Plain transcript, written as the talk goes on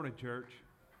Morning, church.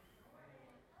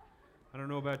 I don't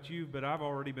know about you, but I've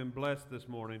already been blessed this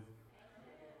morning.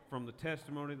 From the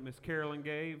testimony that Miss Carolyn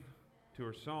gave, to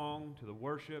her song, to the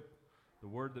worship, the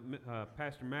word that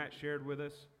Pastor Matt shared with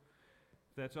us.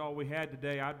 If that's all we had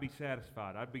today, I'd be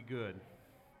satisfied. I'd be good.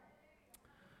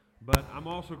 But I'm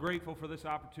also grateful for this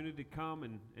opportunity to come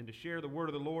and to share the word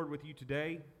of the Lord with you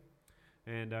today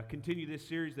and continue this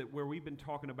series where we've been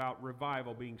talking about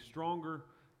revival being stronger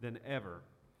than ever.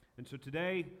 And so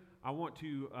today, I want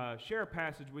to share a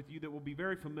passage with you that will be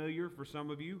very familiar for some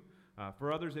of you.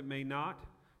 For others, it may not.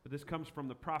 But this comes from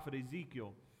the prophet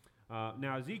Ezekiel.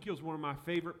 Now, Ezekiel's one of my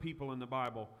favorite people in the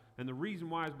Bible. And the reason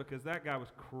why is because that guy was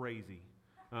crazy.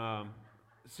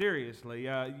 Seriously.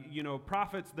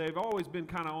 Prophets, they've always been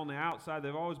kind of on the outside.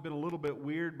 They've always been a little bit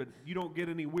weird. But you don't get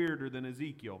any weirder than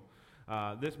Ezekiel.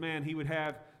 This man, he would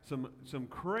have some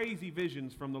crazy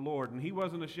visions from the Lord, and he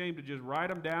wasn't ashamed to just write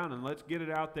them down and let's get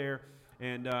it out there.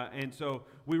 And so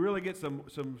we really get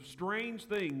some strange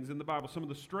things in the Bible. Some of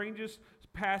the strangest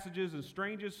passages and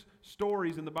strangest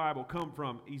stories in the Bible come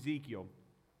from Ezekiel.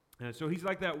 And so he's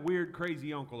like that weird,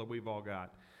 crazy uncle that we've all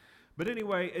got. But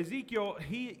anyway, Ezekiel,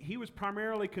 he was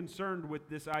primarily concerned with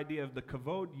this idea of the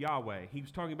Kavod Yahweh. He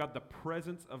was talking about the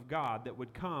presence of God that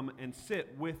would come and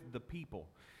sit with the people.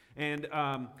 And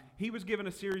he was given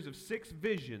a series of 6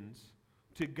 visions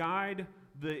to guide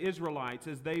the Israelites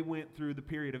as they went through the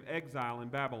period of exile in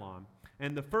Babylon.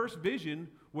 And the first vision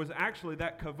was actually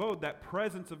that kavod, that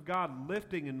presence of God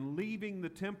lifting and leaving the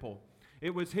temple.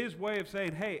 It was his way of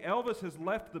saying, hey, Elvis has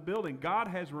left the building. God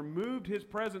has removed his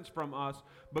presence from us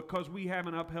because we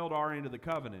haven't upheld our end of the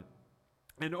covenant.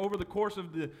 And over the course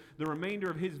of the remainder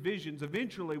of his visions,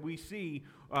 eventually we see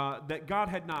that God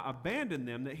had not abandoned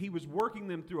them, that he was working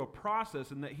them through a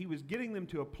process, and that he was getting them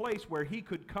to a place where he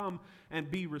could come and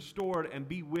be restored and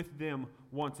be with them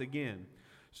once again.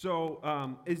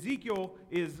 So Ezekiel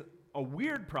is a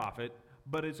weird prophet,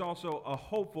 but it's also a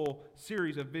hopeful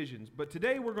series of visions. But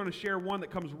today we're going to share one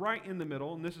that comes right in the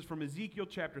middle, and this is from Ezekiel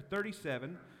chapter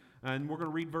 37. And we're going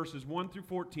to read verses 1 through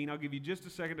 14. I'll give you just a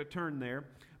second to turn there.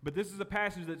 But this is a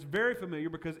passage that's very familiar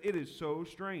because it is so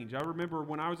strange. I remember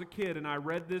when I was a kid and I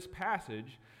read this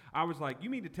passage, I was like, you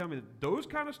mean to tell me that those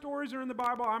kind of stories are in the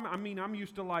Bible? I'm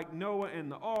used to like Noah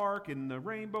and the ark and the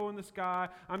rainbow in the sky.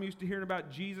 I'm used to hearing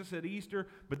about Jesus at Easter.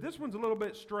 But this one's a little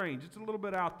bit strange. It's a little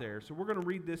bit out there. So we're going to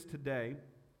read this today.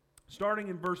 Starting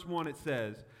in verse 1, it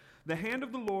says, "The hand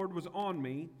of the Lord was on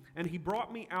me, and he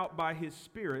brought me out by his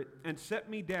Spirit and set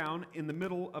me down in the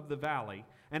middle of the valley,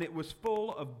 and it was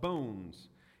full of bones.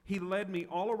 He led me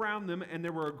all around them, and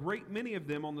there were a great many of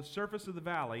them on the surface of the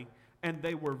valley, and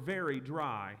they were very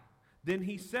dry. Then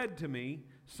he said to me,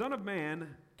 'Son of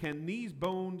man, can these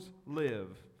bones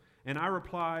live?' And I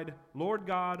replied, 'Lord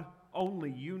God,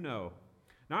 only you know.'"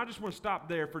 Now I just want to stop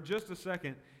there for just a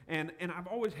second. And I've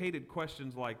always hated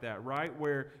questions like that, right?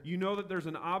 Where you know that there's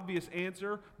an obvious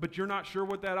answer, but you're not sure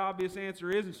what that obvious answer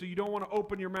is, and so you don't want to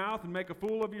open your mouth and make a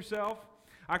fool of yourself.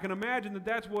 I can imagine that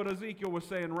that's what Ezekiel was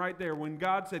saying right there when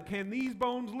God said, "Can these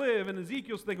bones live?" And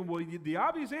Ezekiel's thinking, well, the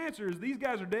obvious answer is these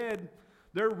guys are dead.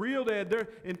 They're real dead.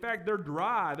 In fact, they're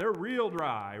dry. They're real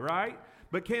dry, right?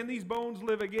 But can these bones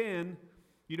live again?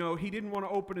 You know, he didn't want to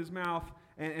open his mouth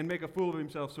and make a fool of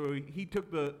himself, so he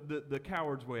took the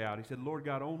coward's way out. He said, "Lord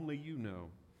God, only you know."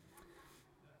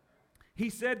 He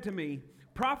said to me,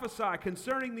 "Prophesy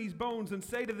concerning these bones and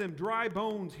say to them, 'Dry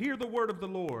bones, hear the word of the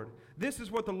Lord. This is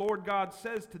what the Lord God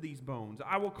says to these bones.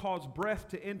 I will cause breath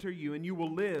to enter you, and you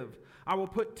will live. I will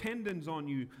put tendons on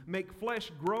you, make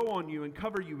flesh grow on you, and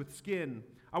cover you with skin.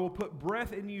 I will put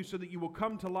breath in you so that you will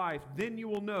come to life. Then you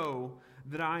will know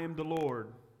that I am the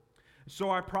Lord.'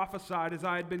 So I prophesied as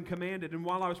I had been commanded, and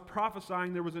while I was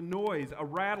prophesying there was a noise, a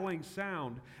rattling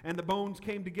sound, and the bones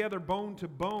came together bone to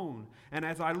bone. And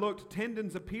as I looked,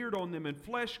 tendons appeared on them, and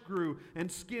flesh grew,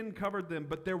 and skin covered them,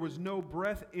 but there was no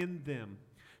breath in them.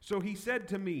 So he said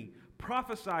to me,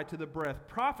 'Prophesy to the breath,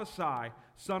 prophesy,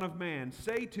 Son of man,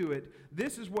 say to it,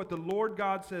 this is what the Lord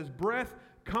God says, breath,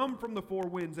 come from the 4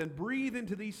 winds, and breathe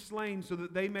into these slain so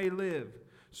that they may live.'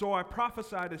 So I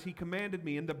prophesied as he commanded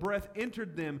me, and the breath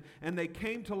entered them, and they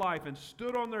came to life and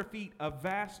stood on their feet, a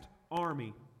vast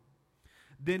army.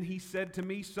 Then he said to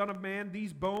me, 'Son of man,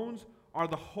 these bones are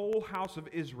the whole house of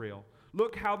Israel.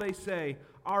 Look how they say,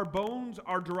 our bones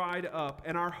are dried up,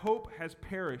 and our hope has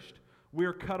perished. We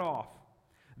are cut off.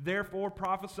 Therefore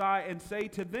prophesy and say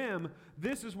to them,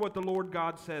 this is what the Lord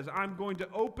God says, I'm going to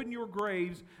open your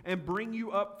graves and bring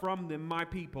you up from them, my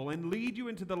people, and lead you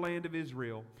into the land of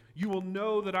Israel. You will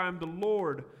know that I am the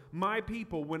Lord, my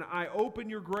people, when I open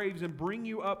your graves and bring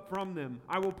you up from them.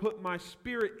 I will put my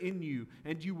spirit in you,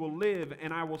 and you will live,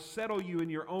 and I will settle you in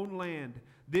your own land.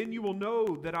 Then you will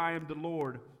know that I am the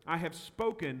Lord. I have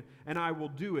spoken, and I will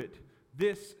do it.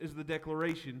 This is the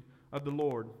declaration of the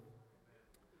Lord.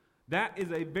 That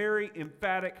is a very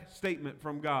emphatic statement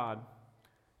from God.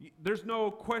 There's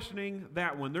no questioning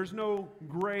that one. There's no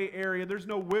gray area. There's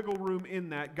no wiggle room in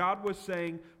that. God was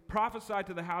saying, prophesy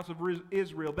to the house of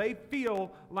Israel. They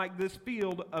feel like this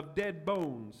field of dead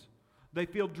bones. They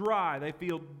feel dry. They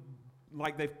feel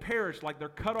like they've perished, like they're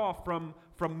cut off from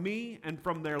me and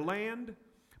from their land.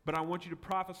 But I want you to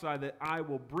prophesy that I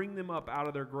will bring them up out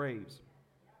of their graves.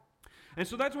 And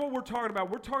so that's what we're talking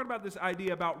about. We're talking about this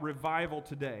idea about revival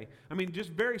today. I mean,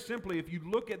 just very simply, if you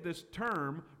look at this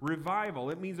term, revival,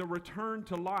 it means a return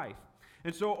to life.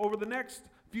 And so over the next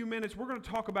few minutes, we're going to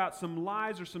talk about some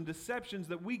lies or some deceptions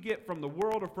that we get from the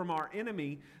world or from our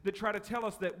enemy that try to tell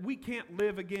us that we can't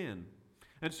live again.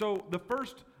 And so the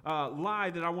first lie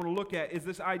that I want to look at is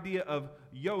this idea of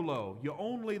YOLO. You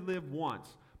only live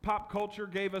once. Pop culture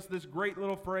gave us this great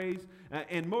little phrase,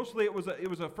 and mostly it was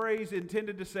a phrase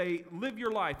intended to say, live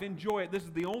your life, enjoy it. This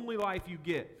is the only life you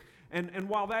get. And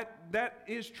while that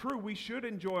is true, we should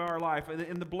enjoy our life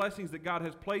and the blessings that God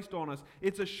has placed on us.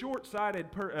 It's a short-sighted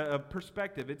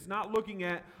perspective. It's not looking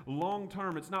at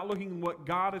long-term. It's not looking at what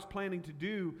God is planning to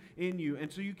do in you.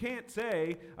 And so you can't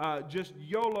say just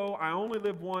YOLO, I only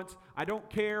live once. I don't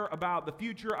care about the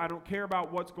future. I don't care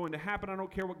about what's going to happen. I don't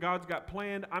care what God's got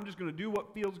planned. I'm just going to do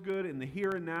what feels good in the here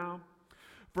and now.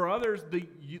 For others,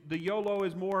 the YOLO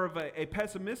is more of a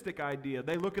pessimistic idea.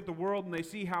 They look at the world and they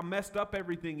see how messed up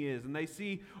everything is, and they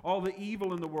see all the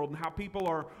evil in the world and how people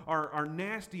are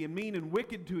nasty and mean and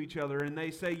wicked to each other, and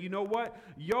they say, you know what,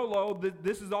 YOLO,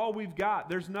 this is all we've got.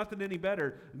 There's nothing any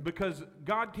better, because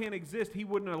God can't exist. He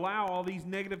wouldn't allow all these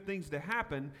negative things to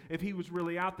happen if he was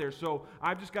really out there. So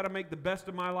I've just got to make the best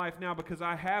of my life now because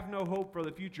I have no hope for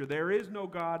the future. There is no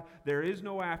God. There is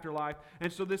no afterlife.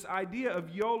 And so this idea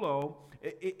of YOLO,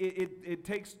 it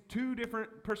takes two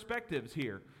different perspectives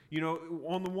here. You know,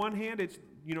 on the one hand, it's,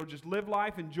 you know, just live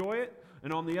life, enjoy it.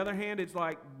 And on the other hand, it's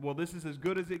like, well, this is as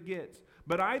good as it gets.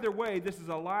 But either way, this is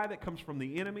a lie that comes from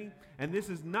the enemy, and this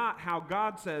is not how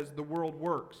God says the world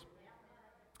works.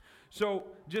 So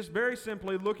just very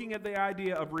simply, looking at the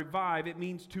idea of revive, it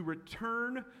means to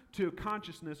return to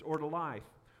consciousness or to life.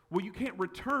 Well, you can't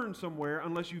return somewhere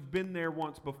unless you've been there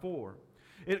once before.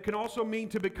 It can also mean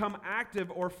to become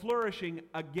active or flourishing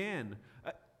again.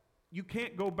 You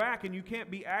can't go back and you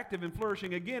can't be active and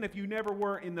flourishing again if you never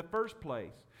were in the first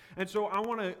place. And so I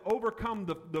want to overcome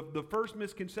the first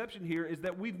misconception here is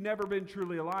that we've never been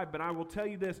truly alive. But I will tell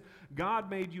you this, God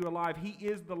made you alive. He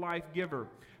is the life giver.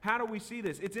 How do we see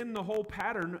this? It's in the whole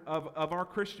pattern of our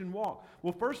Christian walk.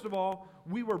 Well, first of all,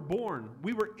 we were born.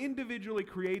 We were individually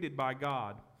created by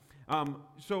God.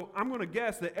 So I'm going to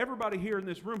guess that everybody here in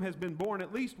this room has been born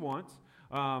at least once.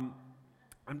 I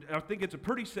think it's a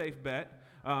pretty safe bet.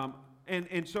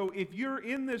 And so if you're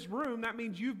in this room, that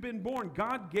means you've been born.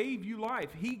 God gave you life.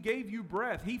 He gave you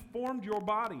breath. He formed your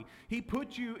body. He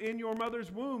put you in your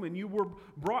mother's womb, and you were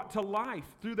brought to life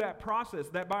through that process,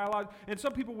 that biological. And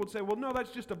some people would say, well, no,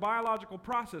 that's just a biological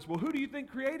process. Well, who do you think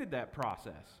created that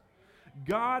process?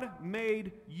 God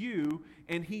made you,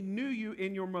 and he knew you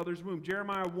in your mother's womb.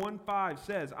 Jeremiah 1:5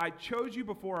 says, I chose you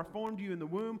before I formed you in the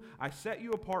womb. I set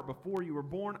you apart before you were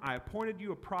born. I appointed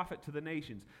you a prophet to the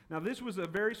nations. Now, this was a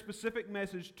very specific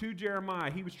message to Jeremiah.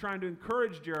 He was trying to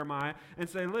encourage Jeremiah and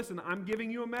say, listen, I'm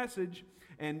giving you a message,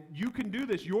 and you can do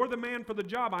this. You're the man for the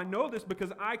job. I know this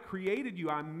because I created you.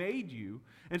 I made you.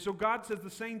 And so God says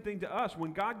the same thing to us.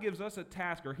 When God gives us a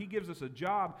task or he gives us a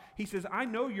job, he says, I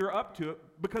know you're up to it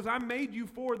because I made you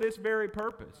for this very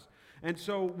purpose. And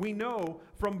so we know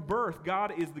from birth,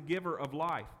 God is the giver of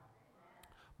life.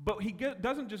 But he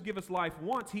doesn't just give us life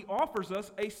once. He offers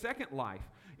us a second life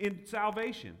in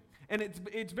salvation. And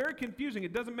it's very confusing.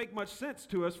 It doesn't make much sense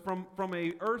to us from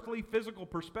a earthly, physical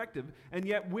perspective. And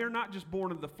yet we're not just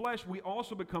born of the flesh. We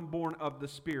also become born of the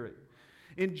Spirit.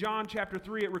 In John chapter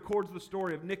 3, it records the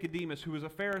story of Nicodemus, who was a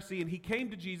Pharisee, and he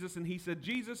came to Jesus and he said,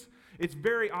 Jesus, it's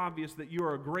very obvious that you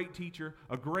are a great teacher,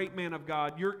 a great man of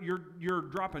God. You're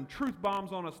dropping truth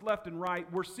bombs on us left and right.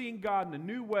 We're seeing God in a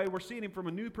new way. We're seeing him from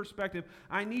a new perspective.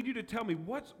 I need you to tell me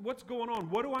what's going on.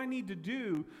 What do I need to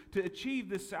do to achieve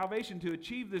this salvation, to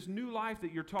achieve this new life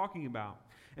that you're talking about?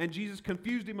 And Jesus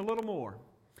confused him a little more.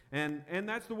 And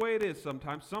that's the way it is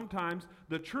sometimes. Sometimes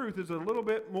the truth is a little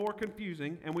bit more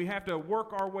confusing, and we have to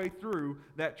work our way through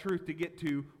that truth to get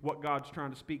to what God's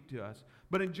trying to speak to us.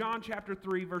 But in John chapter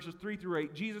 3, verses 3 through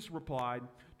 8, Jesus replied,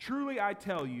 "Truly I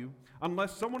tell you,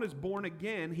 unless someone is born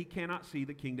again, he cannot see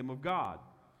the kingdom of God."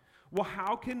 "Well,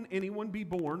 how can anyone be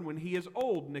born when he is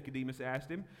old?" Nicodemus asked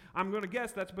him. I'm going to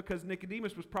guess that's because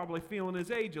Nicodemus was probably feeling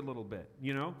his age a little bit,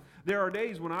 you know. There are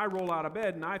days when I roll out of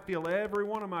bed and I feel every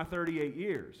one of my 38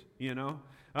 years, you know.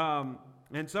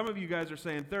 And some of you guys are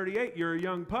saying, 38, you're a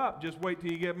young pup, just wait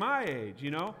till you get my age,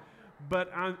 you know.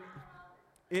 But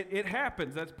it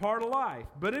happens, that's part of life.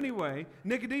 But anyway,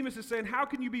 Nicodemus is saying, how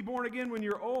can you be born again when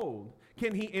you're old?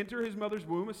 Can he enter his mother's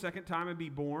womb a second time and be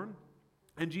born?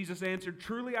 And Jesus answered,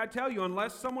 "Truly I tell you,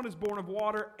 unless someone is born of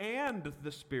water and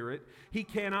the Spirit, he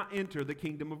cannot enter the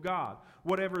kingdom of God.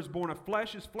 Whatever is born of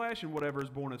flesh is flesh, and whatever is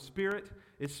born of spirit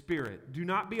is spirit. Do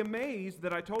not be amazed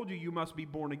that I told you you must be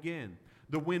born again.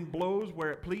 The wind blows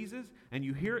where it pleases, and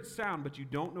you hear its sound, but you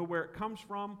don't know where it comes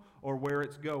from or where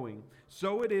it's going.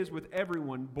 So it is with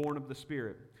everyone born of the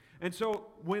Spirit." And so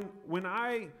when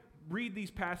I read these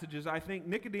passages, I think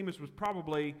Nicodemus was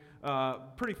probably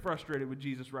pretty frustrated with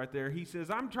Jesus right there. He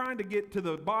says, I'm trying to get to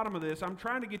the bottom of this. I'm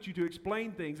trying to get you to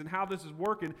explain things and how this is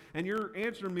working, and you're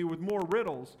answering me with more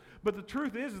riddles. But the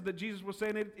truth is that Jesus was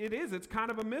saying it's kind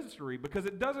of a mystery because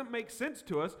it doesn't make sense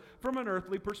to us from an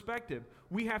earthly perspective.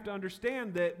 We have to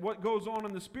understand that what goes on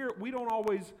in the Spirit, we don't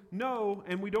always know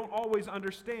and we don't always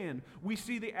understand. We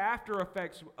see the after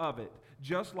effects of it,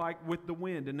 just like with the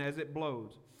wind and as it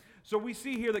blows. So we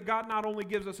see here that God not only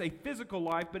gives us a physical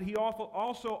life, but he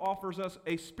also offers us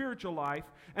a spiritual life.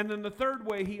 And then the third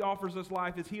way he offers us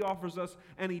life is he offers us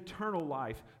an eternal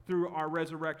life through our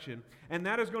resurrection. And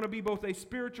that is going to be both a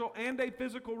spiritual and a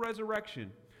physical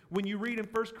resurrection. When you read in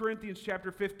 1 Corinthians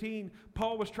chapter 15,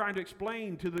 Paul was trying to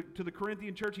explain to the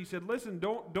Corinthian church. He said, listen,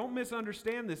 don't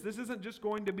misunderstand this. This isn't just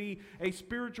going to be a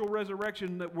spiritual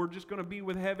resurrection that we're just going to be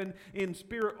with heaven in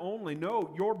spirit only.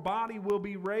 No, your body will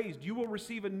be raised. You will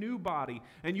receive a new body,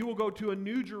 and you will go to a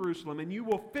new Jerusalem, and you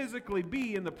will physically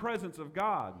be in the presence of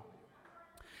God.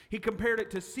 He compared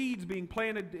it to seeds being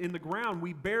planted in the ground.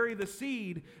 We bury the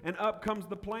seed, and up comes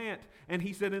the plant. And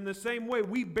he said, in the same way,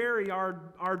 we bury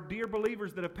our dear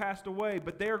believers that have passed away,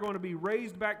 but they are going to be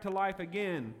raised back to life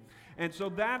again. And so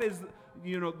that is,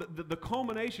 the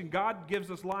culmination. God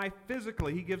gives us life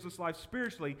physically. He gives us life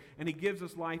spiritually, and he gives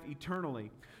us life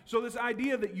eternally. So this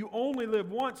idea that you only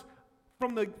live once,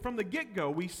 from the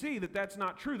get-go, we see that that's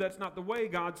not true. That's not the way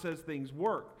God says things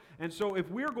work. And so if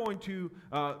we're going to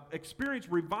experience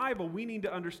revival, we need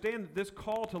to understand that this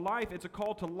call to life, it's a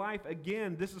call to life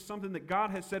again. This is something that God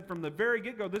has said from the very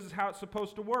get-go. This is how it's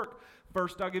supposed to work.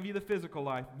 First, I'll give you the physical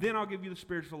life. Then I'll give you the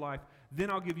spiritual life. Then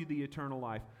I'll give you the eternal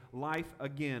life. Life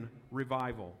again,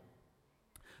 revival.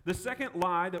 The second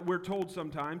lie that we're told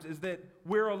sometimes is that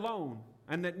we're alone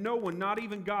and that no one, not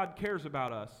even God, cares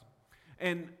about us.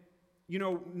 And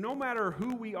no matter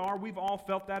who we are, we've all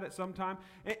felt that at some time.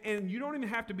 And you don't even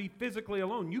have to be physically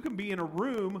alone. You can be in a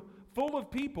room full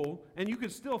of people, and you can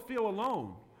still feel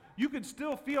alone. You can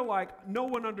still feel like no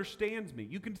one understands me.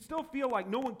 You can still feel like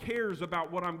no one cares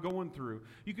about what I'm going through.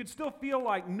 You can still feel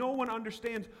like no one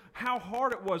understands how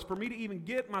hard it was for me to even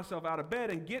get myself out of bed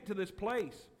and get to this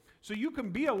place. So you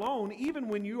can be alone even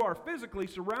when you are physically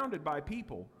surrounded by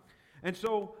people. And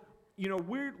so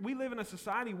we live in a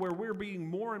society where we're being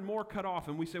more and more cut off,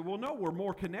 and we say, well, no, we're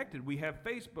more connected. We have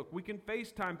Facebook. We can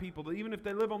FaceTime people, that even if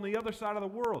they live on the other side of the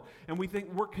world, and we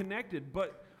think we're connected.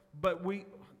 But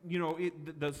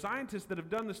the scientists that have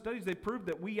done the studies, they proved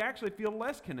that we actually feel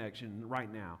less connection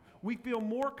right now. We feel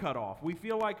more cut off. We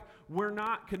feel like we're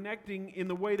not connecting in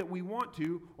the way that we want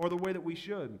to or the way that we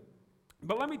should.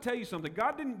 But let me tell you something.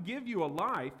 God didn't give you a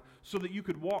life so that you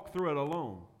could walk through it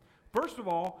alone. First of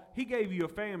all, he gave you a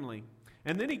family,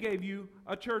 and then he gave you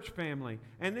a church family,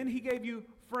 and then he gave you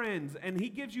friends, and he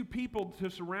gives you people to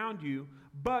surround you.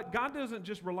 But God doesn't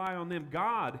just rely on them.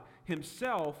 God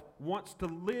himself wants to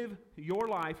live your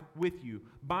life with you,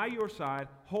 by your side,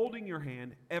 holding your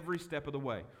hand every step of the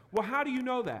way. Well, how do you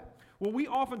know that? Well, we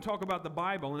often talk about the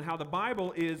Bible and how the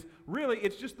Bible is really,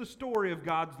 it's just the story of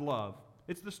God's love.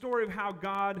 It's the story of how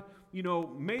God,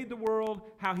 made the world,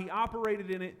 how he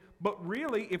operated in it. But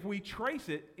really, if we trace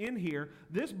it in here,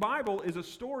 this Bible is a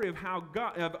story of how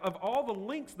God, of all the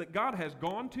lengths that God has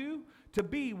gone to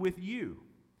be with you.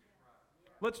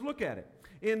 Let's look at it.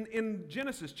 In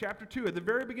Genesis chapter 2, at the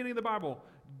very beginning of the Bible,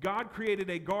 God created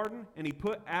a garden and he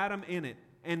put Adam in it.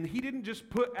 And he didn't just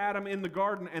put Adam in the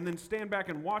garden and then stand back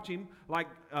and watch him like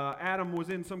Adam was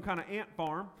in some kind of ant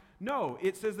farm. No,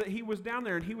 it says that he was down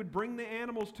there and he would bring the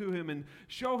animals to him and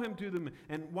show him to them.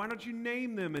 And why don't you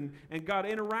name them? And God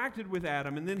interacted with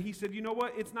Adam. And then he said, you know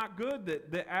what? It's not good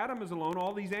that Adam is alone.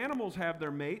 All these animals have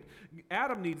their mate.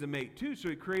 Adam needs a mate too. So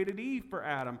he created Eve for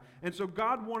Adam. And so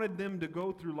God wanted them to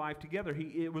go through life together.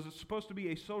 It was supposed to be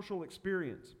a social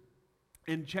experience.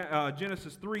 In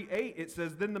Genesis 3:8, it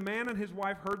says, Then the man and his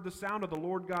wife heard the sound of the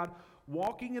Lord God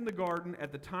walking in the garden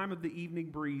at the time of the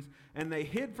evening breeze, and they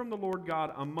hid from the Lord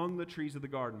God among the trees of the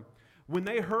garden. When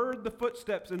they heard the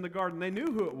footsteps in the garden, they knew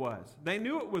who it was. They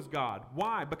knew it was God.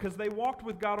 Why? Because they walked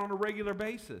with God on a regular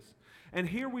basis. And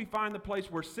here we find the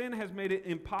place where sin has made it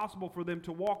impossible for them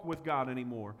to walk with God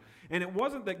anymore. And it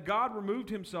wasn't that God removed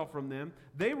himself from them.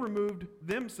 They removed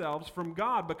themselves from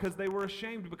God because they were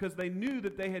ashamed, because they knew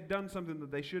that they had done something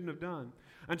that they shouldn't have done.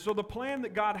 And so the plan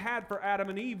that God had for Adam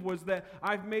and Eve was that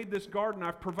I've made this garden.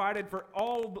 I've provided for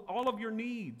all of your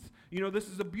needs. You know, this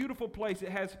is a beautiful place. It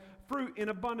has fruit in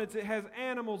abundance. It has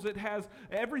animals. It has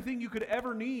everything you could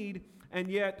ever need. And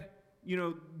yet, you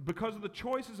know, because of the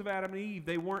choices of Adam and Eve,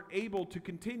 they weren't able to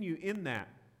continue in that.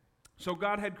 So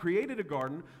God had created a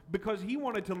garden because he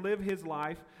wanted to live his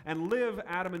life and live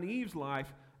Adam and Eve's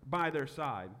life by their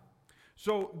side.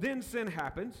 So then sin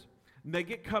happens, and they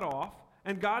get cut off,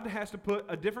 and God has to put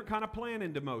a different kind of plan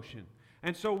into motion.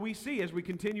 And so we see, as we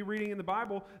continue reading in the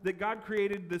Bible, that God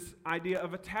created this idea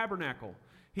of a tabernacle.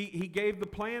 He gave the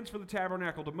plans for the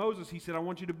tabernacle to Moses. He said, I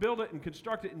want you to build it and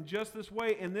construct it in just this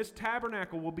way, and this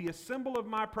tabernacle will be a symbol of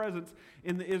my presence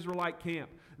in the Israelite camp.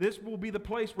 This will be the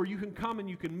place where you can come and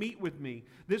you can meet with me.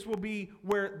 This will be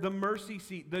where the mercy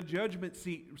seat, the judgment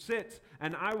seat sits,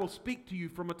 and I will speak to you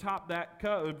from atop that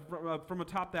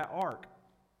ark.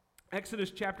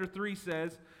 Exodus chapter 3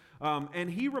 says, and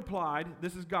he replied,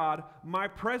 this is God, my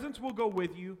presence will go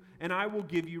with you, and I will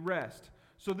give you rest.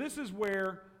 So this is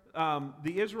where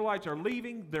the Israelites are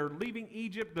leaving. They're leaving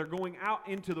Egypt. They're going out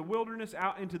into the wilderness,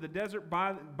 out into the desert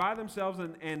by themselves.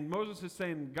 And Moses is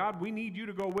saying, God, we need you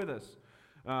to go with us.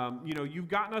 You know, you've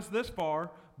gotten us this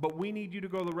far, but we need you to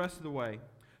go the rest of the way.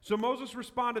 So Moses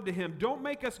responded to him, don't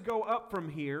make us go up from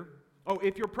here. Oh,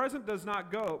 if your presence does not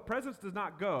go,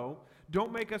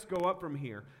 don't make us go up from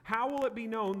here. How will it be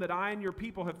known that I and your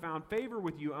people have found favor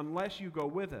with you unless you go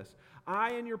with us?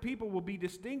 I and your people will be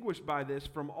distinguished by this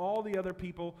from all the other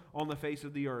people on the face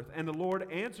of the earth. And the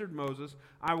Lord answered Moses,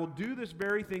 I will do this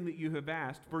very thing that you have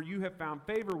asked, for you have found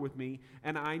favor with me,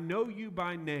 and I know you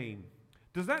by name.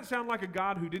 Does that sound like a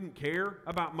God who didn't care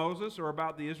about Moses or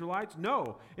about the Israelites?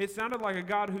 No. It sounded like a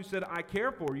God who said, I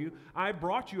care for you. I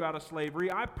brought you out of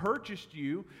slavery. I purchased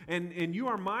you, and you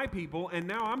are my people, and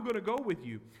now I'm going to go with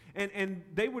you. And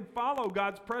they would follow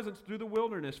God's presence through the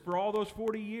wilderness for all those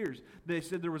 40 years. They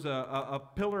said there was a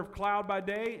pillar of cloud by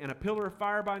day and a pillar of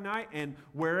fire by night, and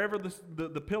wherever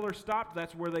the pillar stopped,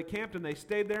 that's where they camped, and they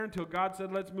stayed there until God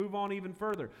said, let's move on even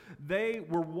further. They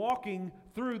were walking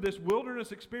through this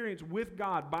wilderness experience with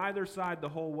God by their side the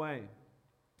whole way.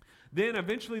 Then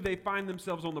eventually they find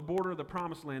themselves on the border of the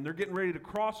promised land. They're getting ready to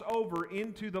cross over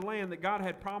into the land that God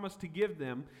had promised to give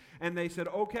them. And they said,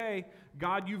 okay,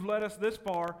 God, you've led us this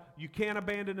far. You can't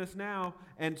abandon us now.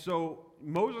 And so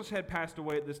Moses had passed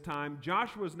away at this time.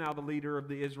 Joshua is now the leader of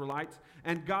the Israelites.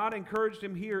 And God encouraged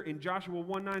him here in Joshua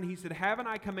 1:9. He said, haven't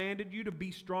I commanded you to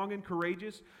be strong and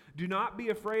courageous? Do not be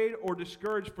afraid or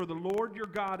discouraged, for the Lord your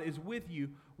God is with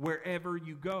you wherever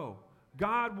you go.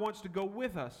 God wants to go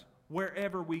with us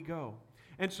wherever we go.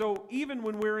 And so even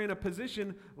when we're in a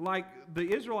position like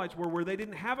the Israelites were, where they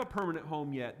didn't have a permanent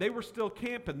home yet, they were still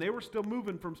camping, they were still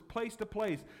moving from place to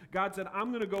place, God said, I'm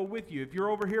going to go with you. If you're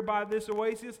over here by this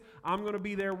oasis, I'm going to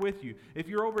be there with you. If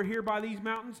you're over here by these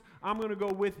mountains, I'm going to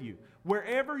go with you.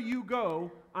 Wherever you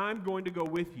go, I'm going to go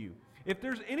with you. If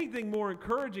there's anything more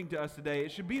encouraging to us today,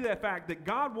 it should be that fact that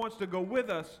God wants to go with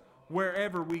us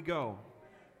wherever we go.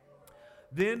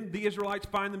 Then the Israelites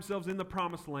find themselves in the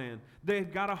promised land. They've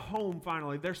got a home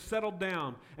finally. They're settled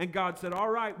down. And God said, all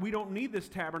right, we don't need this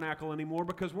tabernacle anymore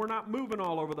because we're not moving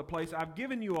all over the place. I've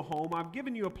given you a home. I've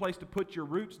given you a place to put your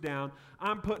roots down.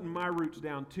 I'm putting my roots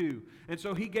down too. And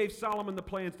so he gave Solomon the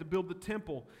plans to build the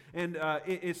temple. And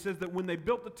it says that when they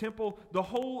built the temple, the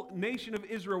whole nation of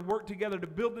Israel worked together to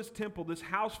build this temple, this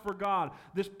house for God,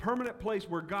 this permanent place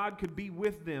where God could be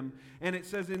with them. And it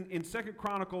says in 2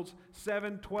 Chronicles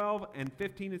 7:12 and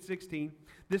 15 and 16,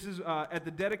 this is at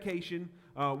the dedication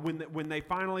when they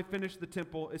finally finished the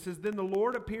temple. It says, then the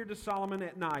Lord appeared to Solomon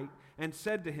at night and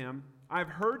said to him, I've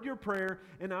heard your prayer,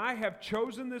 and I have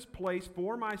chosen this place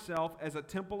for myself as a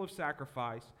temple of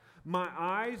sacrifice. My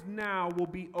eyes now will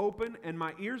be open and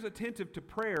my ears attentive to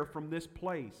prayer from this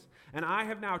place. And I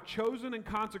have now chosen and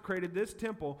consecrated this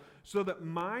temple so that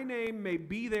my name may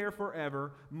be there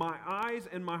forever. My eyes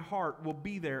and my heart will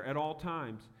be there at all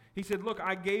times. He said, look,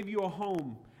 I gave you a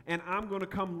home, and I'm going to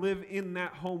come live in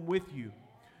that home with you.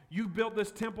 You built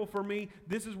this temple for me.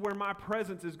 This is where my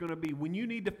presence is going to be. When you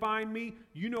need to find me,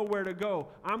 you know where to go.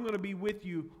 I'm going to be with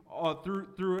you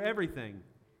through everything.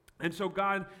 And so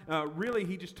God, really,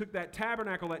 he just took that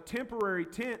tabernacle, that temporary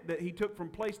tent that he took from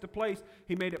place to place,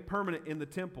 he made it permanent in the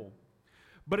temple.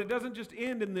 But it doesn't just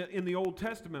end in the Old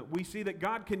Testament. We see that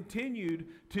God continued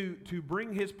to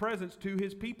bring his presence to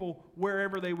his people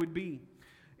wherever they would be.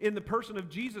 In the person of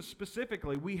Jesus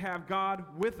specifically, we have God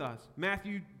with us.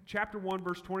 Matthew chapter 1,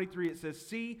 verse 23, it says,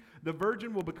 "See, the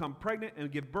virgin will become pregnant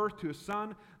and give birth to a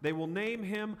son. They will name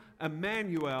him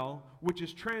Emmanuel," which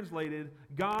is translated,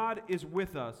 God is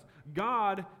with us.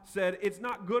 God said, it's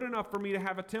not good enough for me to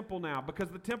have a temple now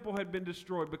because the temple had been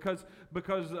destroyed, because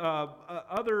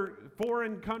other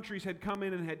foreign countries had come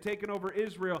in and had taken over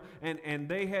Israel, and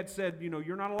they had said,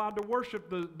 you're not allowed to worship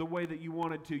the way that you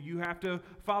wanted to. You have to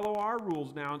follow our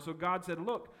rules now. And so God said,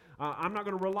 look, I'm not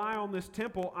going to rely on this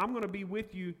temple. I'm going to be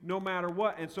with you no matter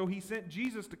what. And so he sent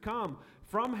Jesus to come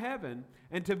from heaven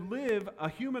and to live a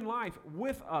human life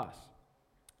with us.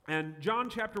 And John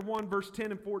chapter 1, verse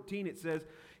 10 and 14, it says,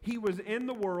 "He was in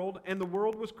the world, and the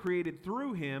world was created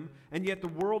through him, and yet the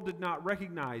world did not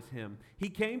recognize him. He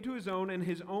came to his own, and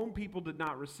his own people did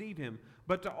not receive him.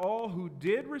 But to all who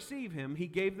did receive him, he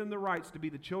gave them the rights to be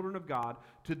the children of God,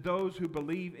 to those who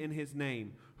believe in his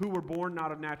name, who were born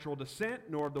not of natural descent,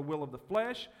 nor of the will of the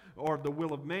flesh, or of the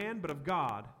will of man, but of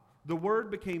God. The Word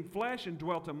became flesh and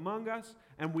dwelt among us,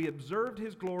 and we observed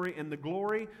his glory, and the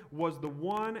glory was the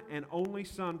one and only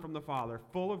Son from the Father,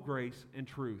 full of grace and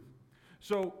truth."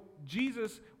 So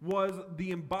Jesus was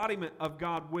the embodiment of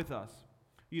God with us.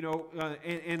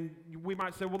 And we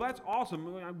might say, well, that's awesome.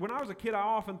 When I was a kid, I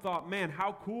often thought, man,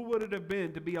 how cool would it have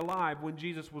been to be alive when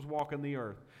Jesus was walking the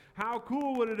earth? How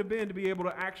cool would it have been to be able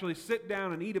to actually sit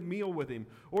down and eat a meal with him,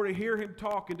 or to hear him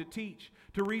talk and to teach,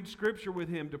 to read scripture with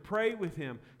him, to pray with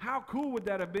him? How cool would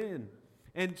that have been?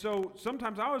 And so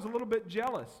sometimes I was a little bit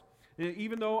jealous.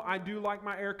 Even though I do like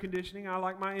my air conditioning, I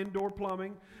like my indoor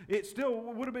plumbing, it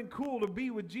still would have been cool to be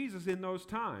with Jesus in those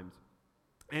times.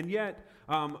 And yet,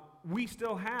 we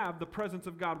still have the presence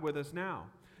of God with us now.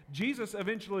 Jesus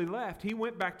eventually left. He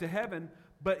went back to heaven,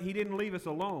 but he didn't leave us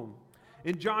alone.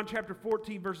 In John chapter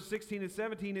 14, verses 16 and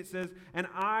 17, it says, "And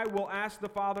I will ask the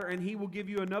Father, and he will give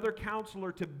you another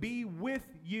counselor to be with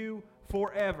you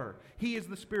forever. He is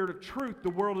the Spirit of truth. The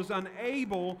world is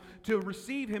unable to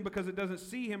receive him because it doesn't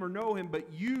see him or know him,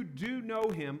 but you do know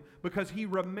him because he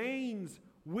remains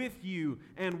with you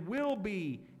and will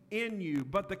be in you.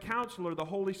 But the Counselor, the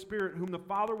Holy Spirit, whom the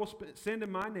Father will send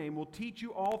in my name, will teach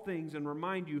you all things and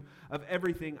remind you of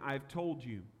everything I've told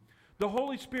you." The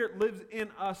Holy Spirit lives in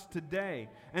us today.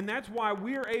 And that's why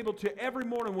we're able to, every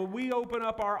morning when we open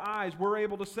up our eyes, we're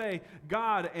able to say,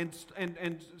 God, and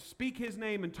speak his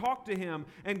name and talk to him.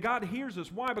 And God hears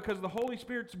us. Why? Because the Holy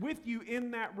Spirit's with you in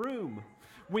that room.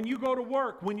 When you go to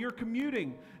work, when you're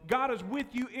commuting, God is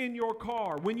with you in your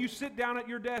car. When you sit down at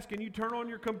your desk and you turn on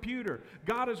your computer,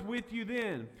 God is with you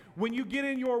then. When you get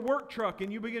in your work truck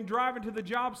and you begin driving to the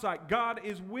job site, God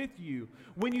is with you.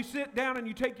 When you sit down and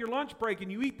you take your lunch break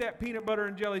and you eat that peanut butter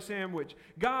and jelly sandwich,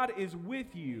 God is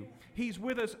with you. He's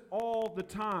with us all the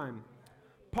time.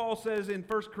 Paul says in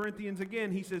 1 Corinthians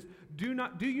again, he says, Do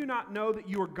you not know that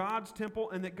you are God's temple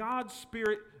and that God's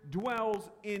Spirit dwells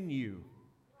in you?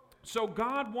 So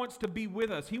God wants to be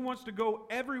with us. He wants to go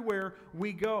everywhere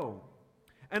we go.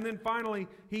 And then finally,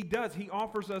 he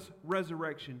offers us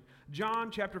resurrection. John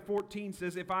chapter 14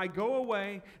 says, "If I go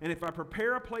away and if I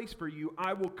prepare a place for you,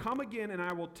 I will come again and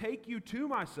I will take you to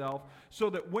myself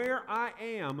so that where I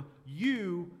am,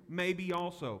 you may be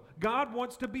also." God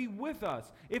wants to be with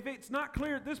us. If it's not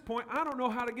clear at this point, I don't know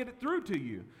how to get it through to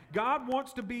you. God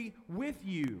wants to be with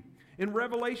you. In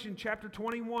Revelation chapter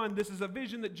 21, this is a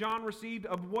vision that John received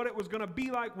of what it was going to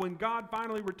be like when God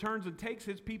finally returns and takes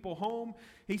his people home.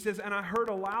 He says, "And I heard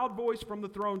a loud voice from the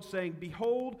throne saying,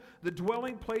 'Behold, the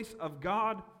dwelling place of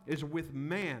God is with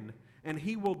man, and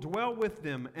he will dwell with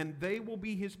them, and they will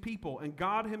be his people, and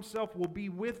God himself will be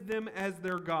with them as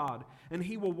their God. And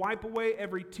he will wipe away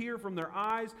every tear from their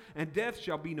eyes, and death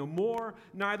shall be no more,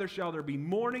 neither shall there be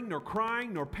mourning, nor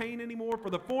crying, nor pain anymore, for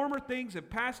the former things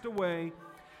have passed away.'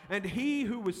 And he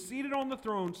who was seated on the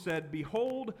throne said,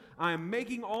 'Behold, I am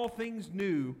making all things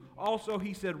new.' Also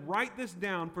he said, 'Write this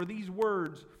down, for these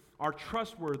words are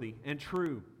trustworthy and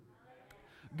true.'"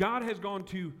 God has gone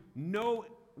to no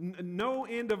no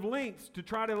end of lengths to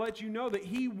try to let you know that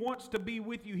he wants to be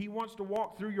with you. He wants to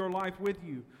walk through your life with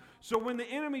you. So when the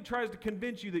enemy tries to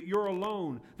convince you that you're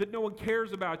alone, that no one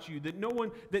cares about you,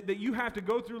 that you have to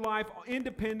go through life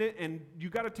independent and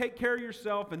you got to take care of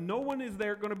yourself and no one is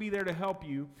going to be there to help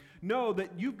you, know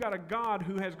that you've got a God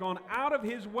who has gone out of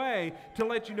his way to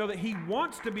let you know that he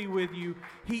wants to be with you,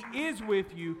 he is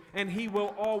with you, and he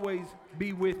will always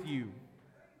be with you.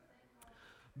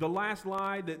 The last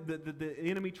lie that the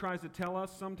enemy tries to tell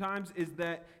us sometimes is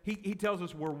that he tells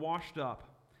us we're washed up.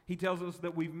 He tells us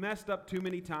that we've messed up too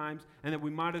many times and that we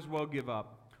might as well give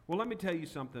up. Well, let me tell you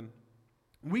something.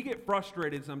 We get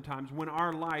frustrated sometimes when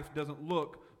our life doesn't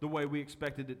look the way we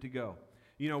expected it to go.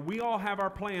 You know, we all have our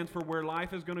plans for where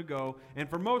life is going to go, and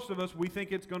for most of us, we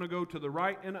think it's going to go to the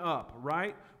right and up,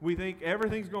 right? We think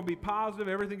everything's going to be positive,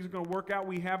 everything's going to work out.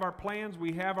 We have our plans,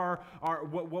 we have our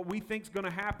what we think's going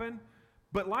to happen,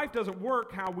 but life doesn't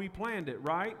work how we planned it,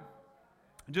 right?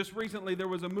 Just recently, there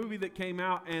was a movie that came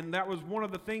out, and that was one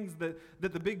of the things that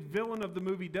the big villain of the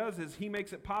movie does is he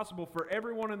makes it possible for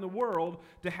everyone in the world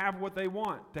to have what they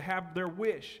want, to have their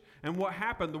wish. And what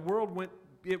happened? The world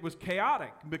it was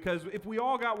chaotic, because if we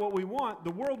all got what we want,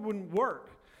 the world wouldn't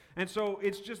work. And so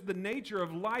it's just the nature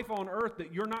of life on earth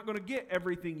that you're not going to get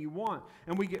everything you want,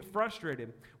 and we get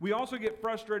frustrated. We also get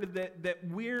frustrated that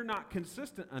we're not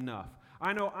consistent enough.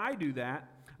 I know I do that.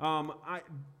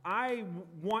 I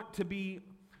want to be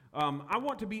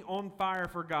on fire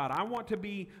for God. I want to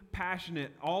be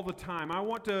passionate all the time. I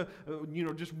want to,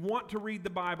 just want to read the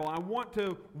Bible. I want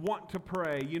to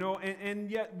pray, and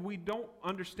yet we don't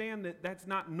understand that that's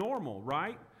not normal,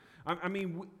 right? I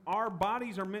mean, our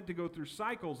bodies are meant to go through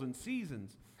cycles and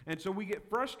seasons. And so we get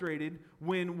frustrated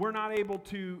when we're not able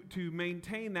to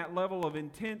maintain that level of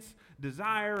intense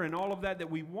desire and all of that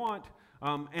we want,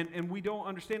 and we don't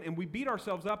understand, and we beat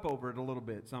ourselves up over it a little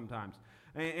bit sometimes.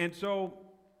 And so,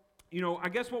 I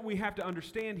guess what we have to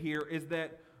understand here is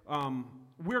that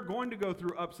we're going to go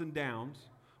through ups and downs.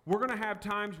 We're going to have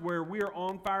times where we are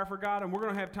on fire for God, and we're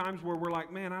going to have times where we're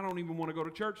like, man, I don't even want to go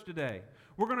to church today.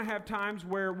 We're going to have times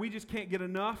where we just can't get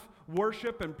enough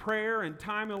worship and prayer and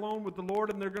time alone with the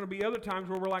Lord, and there are going to be other times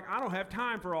where we're like, I don't have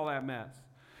time for all that mess.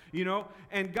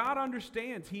 And God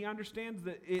understands. He understands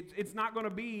that it's not going to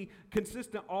be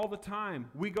consistent all the time.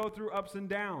 We go through ups and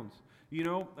downs.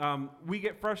 We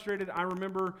get frustrated. I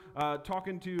remember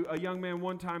talking to a young man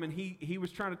one time, and he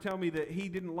was trying to tell me that he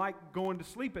didn't like going to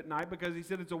sleep at night because he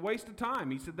said it's a waste of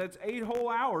time. He said, that's 8 whole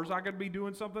hours I could be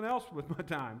doing something else with my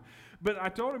time. But I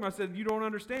told him, I said, you don't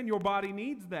understand. Your body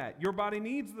needs that. Your body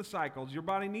needs the cycles. Your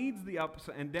body needs the ups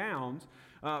and downs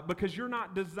because you're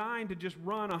not designed to just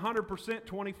run 100%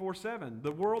 24/7.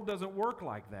 The world doesn't work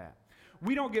like that.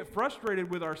 We don't get frustrated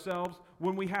with ourselves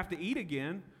when we have to eat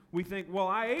again. We think, well,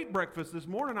 I ate breakfast this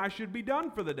morning. I should be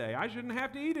done for the day. I shouldn't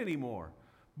have to eat anymore.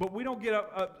 But we don't get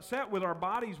upset with our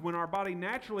bodies when our body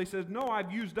naturally says, no,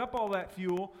 I've used up all that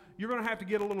fuel. You're going to have to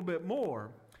get a little bit more.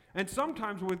 And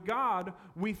sometimes with God,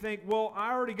 we think, well,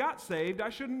 I already got saved. I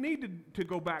shouldn't need to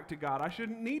go back to God. I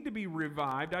shouldn't need to be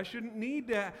revived. I shouldn't need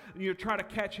to try to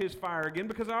catch his fire again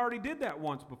because I already did that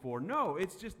once before. No,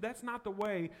 it's just that's not the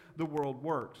way the world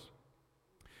works.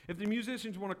 If the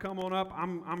musicians want to come on up,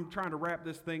 I'm trying to wrap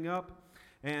this thing up.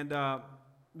 And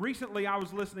recently I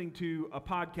was listening to a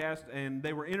podcast, and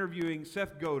they were interviewing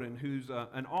Seth Godin, who's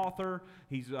an author.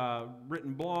 He's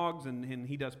written blogs, and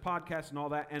he does podcasts and all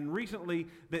that. And recently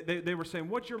they were saying,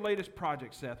 what's your latest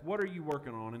project, Seth? What are you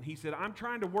working on? And he said, I'm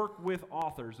trying to work with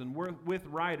authors and work with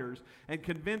writers and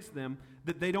convince them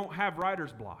that they don't have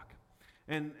writer's block.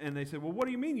 And they said, well, what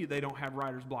do you mean they don't have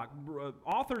writer's block?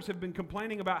 Authors have been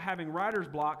complaining about having writer's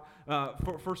block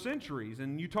for centuries.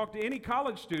 And you talk to any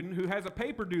college student who has a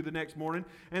paper due the next morning,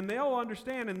 and they'll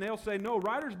understand, and they'll say, no,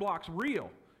 writer's block's real.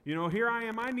 Here I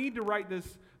am, I need to write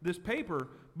this paper,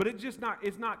 but it's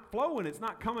not flowing, it's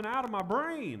not coming out of my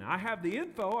brain. I have the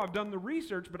info, I've done the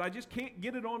research, but I just can't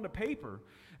get it onto paper.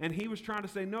 And he was trying to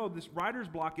say, no, this writer's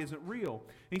block isn't real.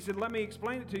 And he said, let me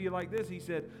explain it to you like this. He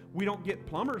said, we don't get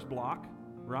plumber's block,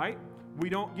 right? We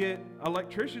don't get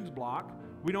electrician's block.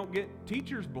 We don't get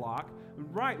teacher's block.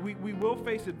 Right, we will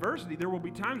face adversity. There will be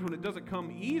times when it doesn't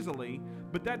come easily,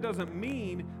 but that doesn't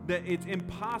mean that it's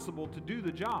impossible to do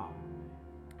the job.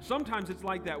 Sometimes it's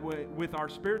like that with our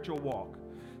spiritual walk.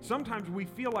 Sometimes we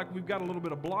feel like we've got a little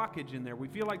bit of blockage in there. We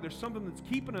feel like there's something that's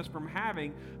keeping us from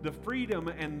having the freedom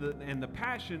and the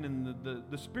passion and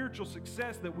the spiritual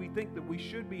success that we think that we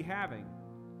should be having.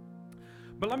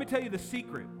 But let me tell you the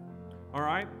secret, all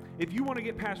right? If you want to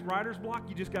get past writer's block,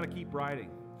 you just got to keep writing.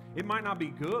 It might not be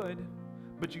good,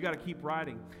 but you got to keep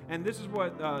writing. And this is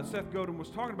what Seth Godin was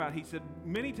talking about. He said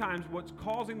many times what's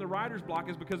causing the writer's block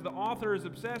is because the author is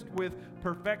obsessed with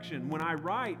perfection. When I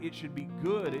write, it should be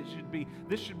good.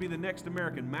 This should be the next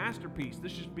American masterpiece.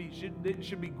 It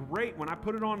should be great. When I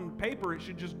put it on paper, it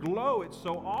should just glow. It's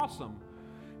so awesome.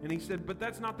 And he said, but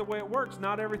that's not the way it works.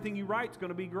 Not everything you write is going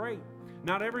to be great.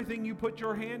 Not everything you put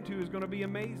your hand to is going to be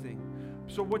amazing.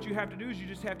 So what you have to do is you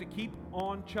just have to keep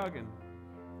on chugging.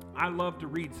 I love to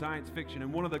read science fiction,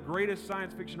 and one of the greatest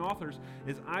science fiction authors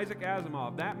is Isaac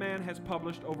Asimov. That man has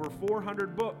published over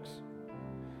 400 books.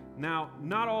 Now,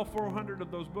 not all 400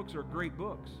 of those books are great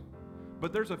books,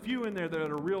 but there's a few in there that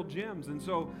are real gems. And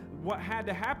so what had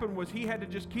to happen was he had to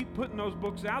just keep putting those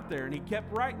books out there, and he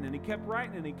kept writing, and he kept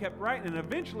writing, and he kept writing, and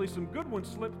eventually some good ones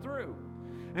slipped through.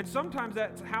 And sometimes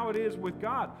that's how it is with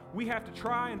God. We have to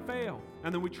try and fail,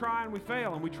 and then we try and we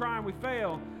fail, and we try and we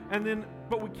fail,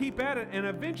 but we keep at it, and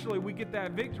eventually we get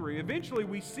that victory. Eventually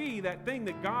we see that thing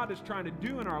that God is trying to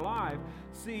do in our life,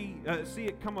 see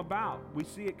it come about. We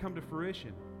see it come to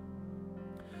fruition.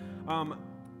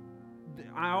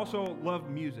 I also love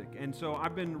music, and so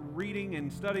I've been reading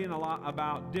and studying a lot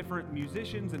about different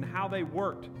musicians and how they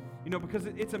worked. Because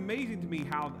it's amazing to me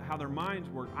how their minds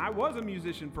work. I was a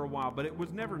musician for a while, but it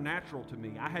was never natural to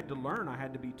me. I had to learn. I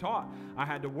had to be taught. I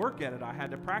had to work at it. I had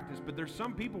to practice. But there's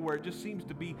some people where it just seems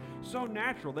to be so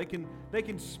natural. They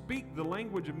can speak the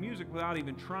language of music without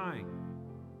even trying.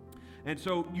 And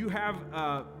so you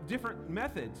have different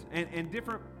methods and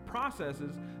different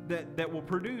processes that will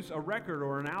produce a record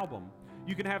or an album.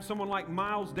 You can have someone like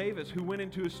Miles Davis, who went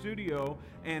into a studio,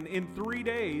 and in 3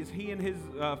 days, he and his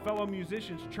fellow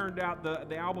musicians churned out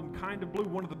the album Kind of Blue,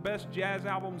 one of the best jazz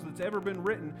albums that's ever been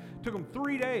written. It took them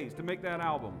 3 days to make that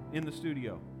album in the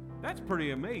studio. That's pretty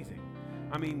amazing.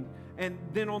 And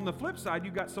then on the flip side,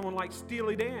 you've got someone like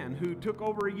Steely Dan, who took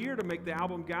over a year to make the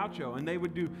album Gaucho, and they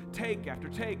would do take after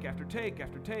take after take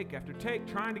after take after take,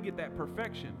 trying to get that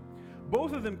perfection.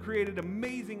 Both of them created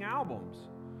amazing albums,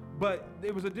 but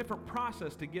it was a different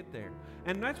process to get there.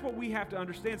 And that's what we have to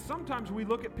understand. Sometimes we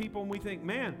look at people and we think,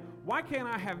 man, why can't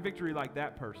I have victory like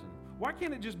that person? Why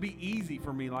can't it just be easy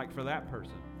for me like for that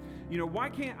person? Why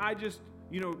can't I just,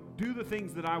 do the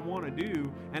things that I want to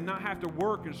do and not have to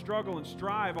work and struggle and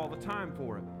strive all the time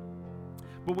for it?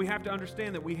 But we have to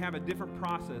understand that we have a different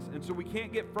process, and so we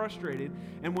can't get frustrated.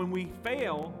 And when we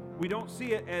fail, we don't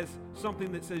see it as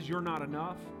something that says you're not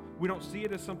enough. We don't see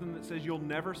it as something that says you'll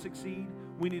never succeed.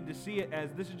 We need to see it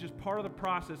as this is just part of the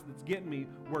process that's getting me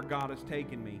where God has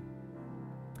taken me.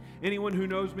 Anyone who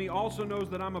knows me also knows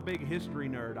that I'm a big history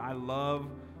nerd. I love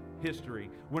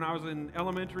history. When I was in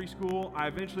elementary school, I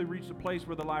eventually reached a place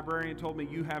where the librarian told me,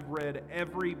 you have read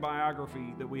every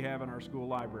biography that we have in our school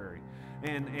library.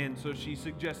 And so she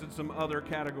suggested some other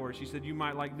categories. She said, you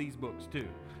might like these books too,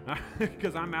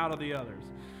 because I'm out of the others.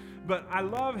 But I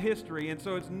love history, and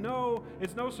so it's no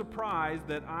surprise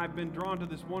that I've been drawn to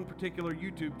this one particular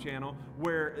YouTube channel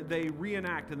where they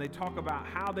reenact and they talk about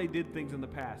how they did things in the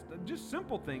past. Just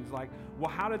simple things like,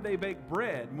 well, how did they bake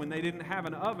bread when they didn't have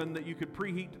an oven that you could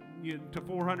preheat to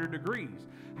 400 degrees?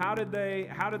 How did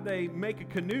they make a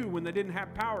canoe when they didn't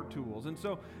have power tools? And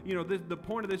so, the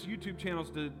point of this YouTube channel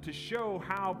is to show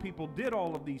how people did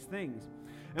all of these things.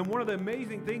 And one of the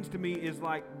amazing things to me is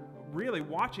like really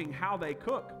watching how they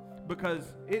cook.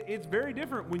 Because it's very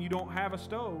different when you don't have a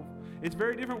stove. It's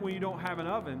very different when you don't have an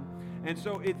oven. And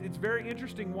so it's very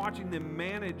interesting watching them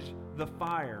manage the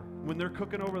fire. When they're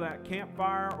cooking over that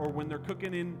campfire or when they're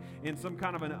cooking in some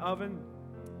kind of an oven,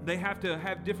 they have to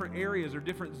have different areas or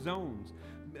different zones.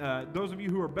 Those of you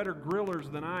who are better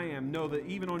grillers than I am know that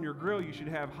even on your grill you should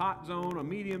have hot zone, a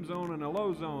medium zone, and a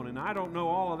low zone. And I don't know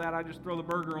all of that. I just throw the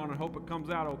burger on and hope it comes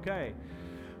out okay.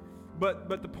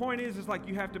 But the point is like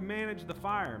you have to manage the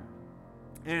fire.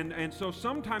 And so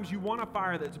sometimes you want a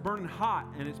fire that's burning hot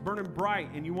and it's burning bright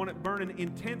and you want it burning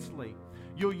intensely.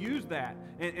 You'll use that.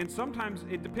 And sometimes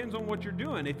it depends on what you're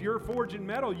doing. If you're forging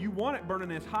metal, you want it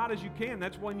burning as hot as you can.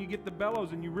 That's when you get the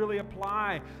bellows and you really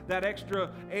apply that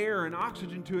extra air and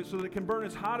oxygen to it so that it can burn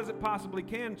as hot as it possibly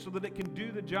can so that it can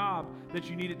do the job that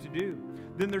you need it to do.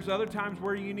 Then there's other times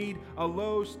where you need a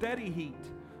low, steady heat.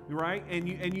 Right? And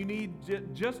you need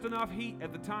just enough heat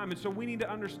at the time. And so we need to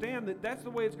understand that that's the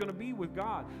way it's going to be with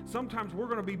God. Sometimes we're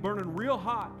going to be burning real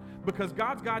hot because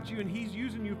God's got you and He's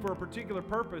using you for a particular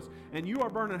purpose. And you are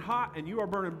burning hot and you are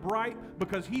burning bright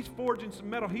because He's forging some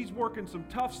metal. He's working some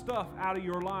tough stuff out of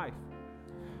your life.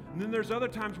 And then there's other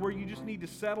times where you just need to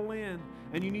settle in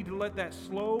and you need to let that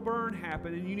slow burn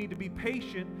happen and you need to be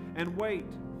patient and wait.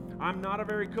 I'm not a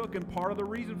very cook, and part of the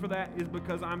reason for that is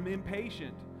because I'm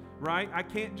impatient. right? I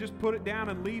can't just put it down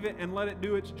and leave it and let it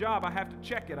do its job. I have to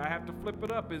check it. I have to flip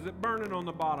it up. Is it burning on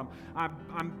the bottom? I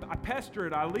pester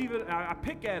it. I leave it. I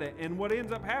pick at it. And what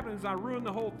ends up happening is I ruin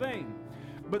the whole thing.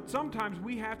 But sometimes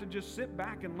we have to just sit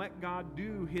back and let God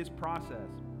do His process.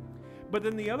 But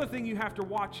then the other thing you have to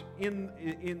watch in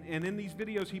these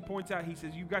videos, he points out, he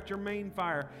says, you've got your main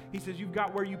fire. He says you've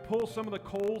got where you pull some of the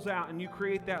coals out and you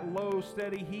create that low,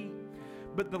 steady heat.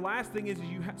 But the last thing is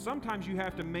sometimes you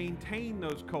have to maintain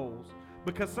those coals.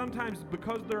 Because sometimes,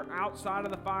 because they're outside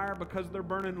of the fire, because they're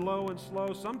burning low and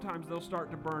slow, sometimes they'll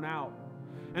start to burn out.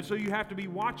 And so you have to be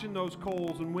watching those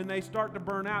coals, and when they start to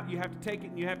burn out, you have to take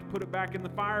it and you have to put it back in the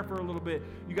fire for a little bit.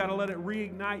 You got to let it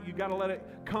reignite. You got to let it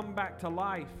come back to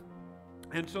life.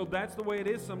 And so that's the way it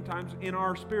is sometimes in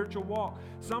our spiritual walk.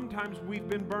 Sometimes we've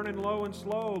been burning low and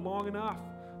slow long enough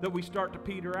that we start to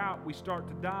peter out, we start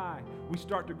to die, we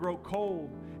start to grow cold,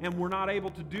 and we're not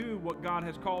able to do what God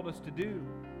has called us to do.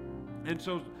 And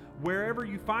so wherever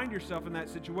you find yourself in that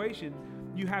situation,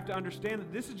 you have to understand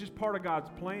that this is just part of God's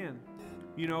plan.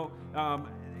 You know,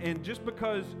 and just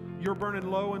because you're burning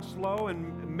low and slow,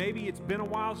 and maybe it's been a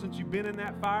while since you've been in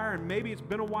that fire, and maybe it's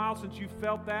been a while since you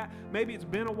felt that, maybe it's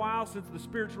been a while since the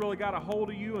Spirit's really got a hold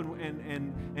of you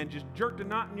and just jerked a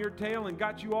knot in your tail and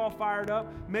got you all fired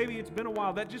up. Maybe it's been a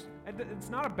while. It's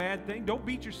not a bad thing. Don't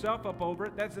beat yourself up over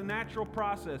it. That's a natural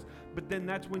process. But then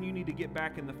that's when you need to get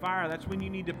back in the fire. That's when you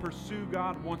need to pursue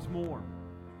God once more.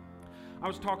 I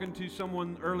was talking to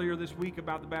someone earlier this week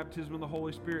about the baptism of the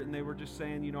Holy Spirit, and they were just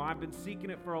saying, you know, I've been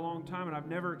seeking it for a long time, and I've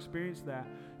never experienced that.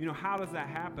 You know, how does that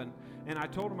happen? And I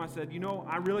told him, I said, you know,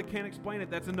 I really can't explain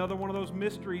it. That's another one of those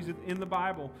mysteries in the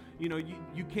Bible. You know,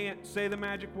 you can't say the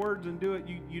magic words and do it.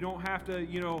 You don't have to,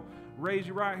 you know, raise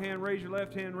your right hand, raise your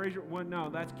left hand, well, no,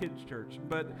 that's kids' church.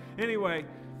 But anyway,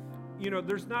 you know,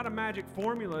 there's not a magic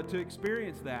formula to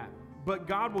experience that. But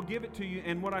God will give it to you.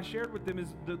 And what I shared with them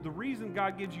is the reason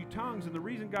God gives you tongues and the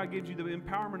reason God gives you the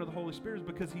empowerment of the Holy Spirit is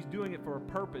because He's doing it for a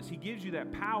purpose. He gives you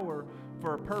that power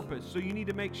for a purpose. So you need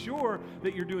to make sure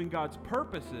that you're doing God's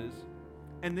purposes,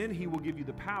 and then He will give you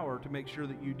the power to make sure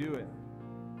that you do it.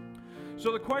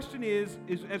 So the question is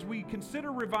as we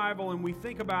consider revival and we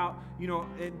think about, you know,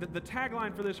 the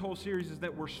tagline for this whole series is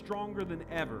that we're stronger than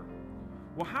ever.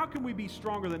 Well, how can we be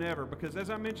stronger than ever? Because as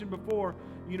I mentioned before,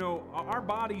 you know, our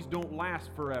bodies don't last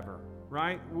forever,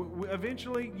 right?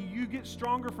 Eventually, you get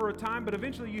stronger for a time, but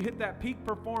eventually you hit that peak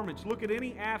performance. Look at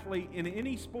any athlete in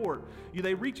any sport.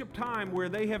 They reach a time where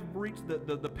they have reached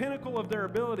the pinnacle of their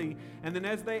ability, and then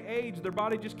as they age, their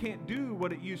body just can't do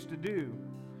what it used to do.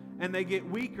 And they get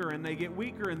weaker, and they get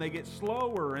weaker, and they get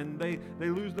slower, and they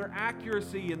lose their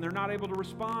accuracy, and they're not able to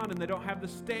respond, and they don't have the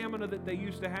stamina that they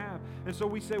used to have. And so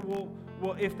we say, well,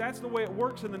 if that's the way it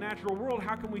works in the natural world,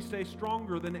 how can we stay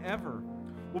stronger than ever?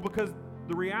 Well, because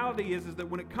the reality is that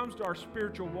when it comes to our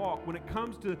spiritual walk, when it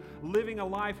comes to living a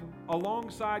life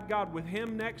alongside God with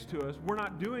Him next to us, we're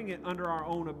not doing it under our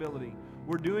own ability.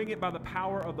 We're doing it by the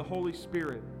power of the Holy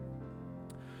Spirit.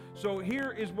 So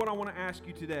here is what I want to ask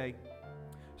you today.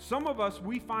 Some of us,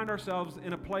 we find ourselves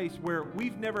in a place where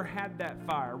we've never had that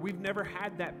fire. We've never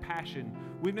had that passion.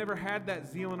 We've never had that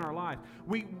zeal in our life.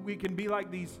 We can be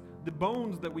like the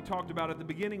bones that we talked about at the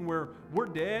beginning, where we're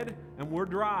dead and we're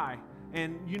dry.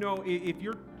 And, you know, if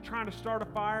you're trying to start a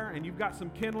fire and you've got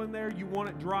some kindling there, you want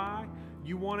it dry.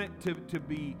 You want it to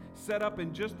be set up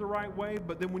in just the right way.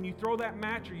 But then when you throw that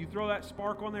match or you throw that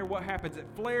spark on there, what happens? It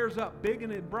flares up big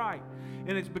and bright.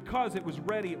 And it's because it was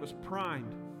ready. It was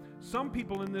primed. Some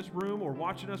people in this room or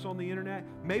watching us on the internet,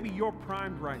 maybe you're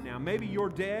primed right now. Maybe you're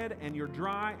dead and you're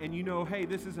dry and you know, hey,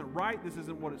 this isn't right. This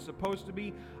isn't what it's supposed to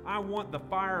be. I want the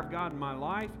fire of God in my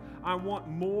life. I want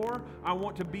more. I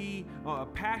want to be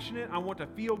passionate. I want to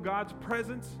feel God's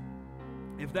presence.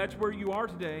 If that's where you are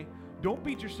today, don't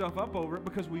beat yourself up over it,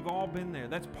 because we've all been there.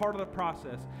 That's part of the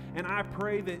process. And I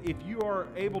pray that if you are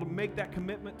able to make that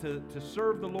commitment to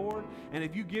serve the Lord, and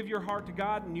if you give your heart to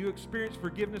God and you experience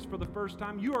forgiveness for the first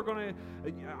time, you are going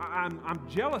to, I'm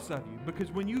jealous of you,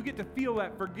 because when you get to feel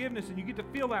that forgiveness and you get to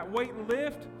feel that weight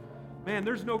lift, man,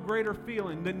 there's no greater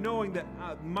feeling than knowing that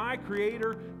my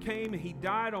Creator came and He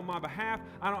died on my behalf.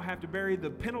 I don't have to bear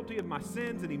the penalty of my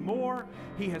sins anymore.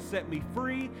 He has set me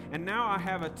free, and now I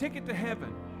have a ticket to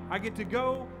heaven. I get to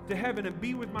go to heaven and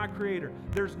be with my Creator.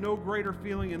 There's no greater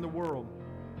feeling in the world.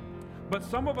 But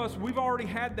some of us, we've already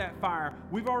had that fire.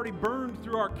 We've already burned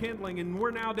through our kindling, and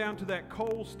we're now down to that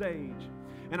coal stage.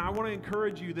 And I want to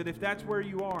encourage you that if that's where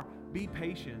you are, be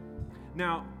patient.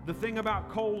 Now, the thing about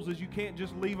coals is you can't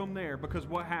just leave them there, because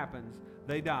what happens?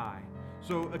 They die.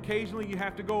 So occasionally you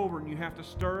have to go over and you have to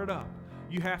stir it up.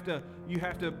 you have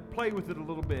to play with it a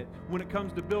little bit. When it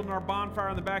comes to building our bonfire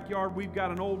in the backyard, we've got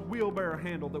an old wheelbarrow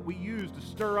handle that we use to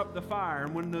stir up the fire.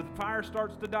 And when the fire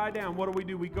starts to die down, what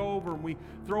do? We go over and we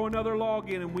throw another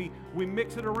log in and we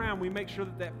mix it around. We make sure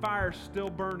that fire's still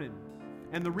burning.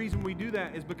 And the reason we do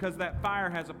that is because that fire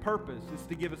has a purpose. It's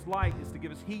to give us light. It's to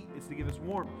give us heat. It's to give us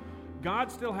warmth.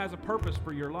 God still has a purpose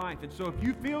for your life. And so if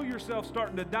you feel yourself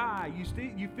starting to die,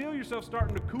 you feel yourself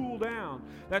starting to cool down,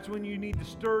 that's when you need to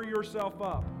stir yourself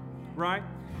up, right?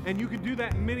 And you can do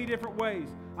that in many different ways.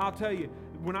 I'll tell you,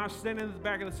 when I was standing at the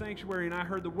back of the sanctuary and I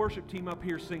heard the worship team up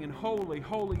here singing, "Holy,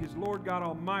 holy is Lord God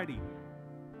Almighty,"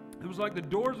 it was like the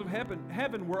doors of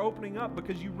heaven were opening up,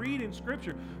 because you read in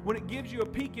Scripture, when it gives you a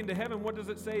peek into heaven, what does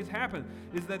it say has happened?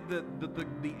 Is that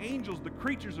the angels, the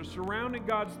creatures are surrounding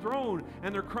God's throne,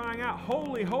 and they're crying out,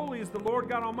 "Holy, holy is the Lord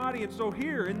God Almighty." And so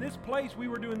here, in this place, we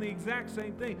were doing the exact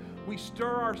same thing. We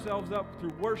stir ourselves up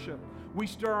through worship. We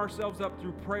stir ourselves up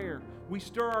through prayer. We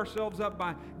stir ourselves up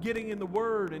by getting in the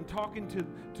Word and talking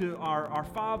to our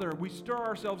Father. We stir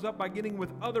ourselves up by getting with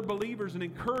other believers and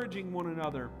encouraging one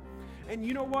another. And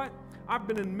you know what? I've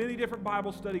been in many different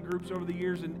Bible study groups over the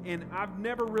years, and I've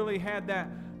never really had that,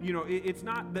 it's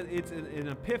not that it's an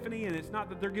epiphany, and it's not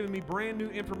that they're giving me brand new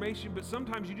information, but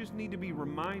sometimes you just need to be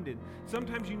reminded.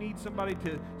 Sometimes you need somebody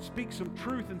to speak some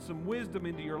truth and some wisdom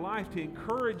into your life to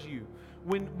encourage you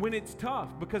when it's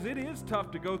tough, because it is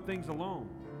tough to go things alone.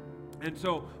 And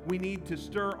so we need to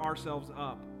stir ourselves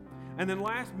up. And then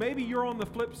last, maybe you're on the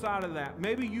flip side of that.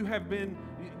 Maybe you have been,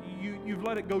 you've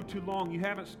let it go too long. You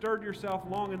haven't stirred yourself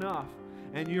long enough.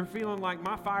 And you're feeling like,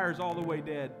 my fire's all the way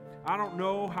dead. I don't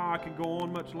know how I can go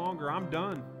on much longer. I'm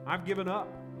done. I've given up.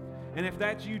 And if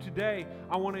that's you today,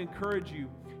 I want to encourage you.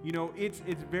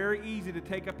 It's very easy to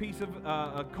take a piece of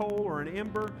a coal or an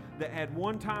ember that had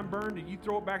one time burned, and you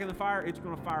throw it back in the fire, it's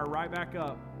going to fire right back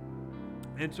up.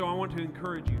 And so I want to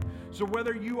encourage you. So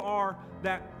whether you are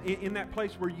in that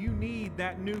place where you need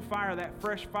that new fire, that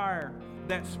fresh fire,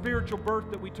 that spiritual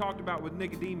birth that we talked about with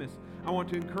Nicodemus, I want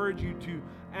to encourage you to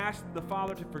ask the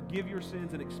Father to forgive your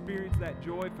sins and experience that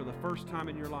joy for the first time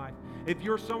in your life. If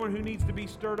you're someone who needs to be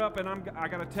stirred up, and I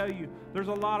got to tell you, there's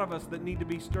a lot of us that need to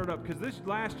be stirred up, because this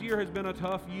last year has been a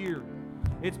tough year.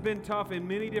 It's been tough in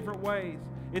many different ways.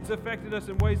 It's affected us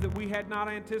in ways that we had not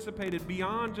anticipated,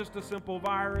 beyond just a simple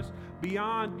virus,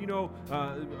 beyond,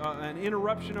 an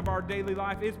interruption of our daily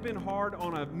life. It's been hard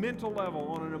on a mental level,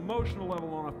 on an emotional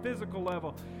level, on a physical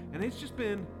level, and it's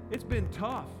been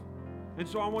tough. And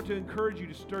so I want to encourage you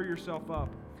to stir yourself up.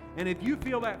 And if you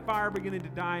feel that fire beginning to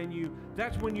die in you,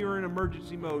 that's when you're in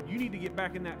emergency mode. You need to get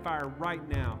back in that fire right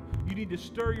now. You need to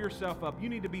stir yourself up. You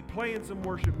need to be playing some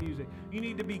worship music. You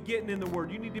need to be getting in the Word.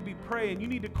 You need to be praying. You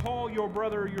need to call your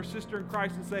brother or your sister in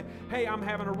Christ and say, "Hey, I'm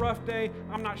having a rough day.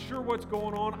 I'm not sure what's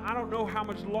going on. I don't know how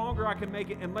much longer I can make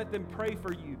it," and let them pray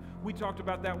for you. We talked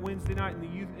about that Wednesday night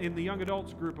in the young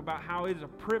adults group, about how it is a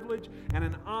privilege and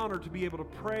an honor to be able to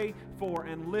pray for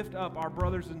and lift up our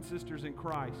brothers and sisters in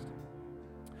Christ.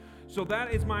 So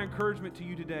that is my encouragement to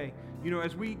you today.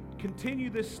 As we continue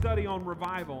this study on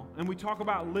revival and we talk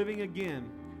about living again,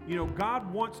 God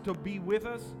wants to be with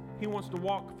us. He wants to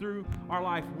walk through our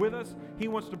life with us. He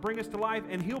wants to bring us to life,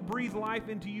 and He'll breathe life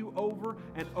into you over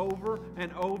and over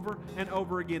and over and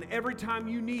over again. Every time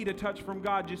you need a touch from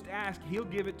God, just ask. He'll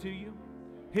give it to you.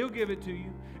 He'll give it to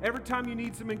you. Every time you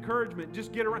need some encouragement,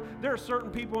 just get around. There are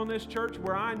certain people in this church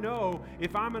where I know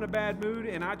if I'm in a bad mood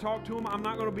and I talk to them, I'm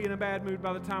not going to be in a bad mood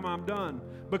by the time I'm done,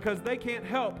 because they can't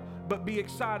help but be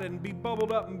excited and be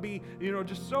bubbled up and be,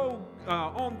 just so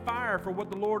on fire for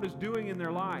what the Lord is doing in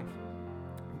their life.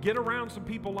 Get around some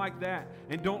people like that,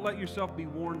 and don't let yourself be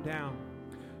worn down.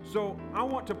 So I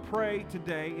want to pray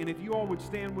today, and if you all would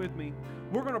stand with me,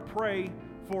 we're going to pray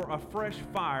for a fresh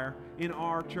fire in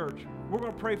our church. We're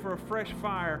going to pray for a fresh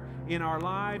fire in our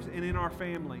lives and in our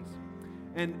families.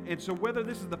 And so whether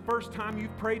this is the first time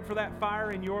you've prayed for that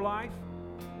fire in your life,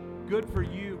 good for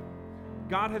you.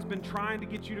 God has been trying to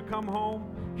get you to come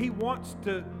home. He wants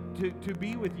to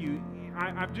be with you.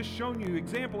 I've just shown you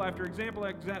example after example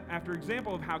after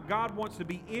example of how God wants to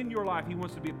be in your life. He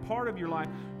wants to be a part of your life,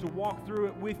 to walk through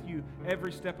it with you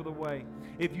every step of the way.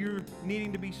 If you're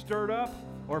needing to be stirred up,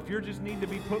 or if you're just needing to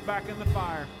be put back in the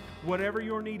fire, whatever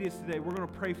your need is today, we're going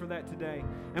to pray for that today.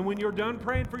 And when you're done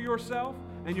praying for yourself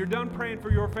and you're done praying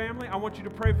for your family, I want you to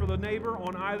pray for the neighbor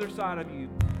on either side of you,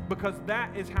 because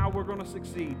that is how we're going to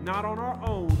succeed, not on our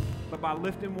own, but by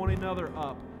lifting one another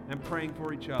up and praying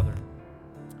for each other.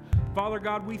 Father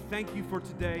God, we thank you for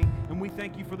today, and we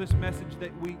thank you for this message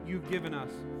that you've given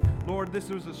us. Lord, this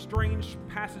was a strange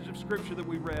passage of Scripture that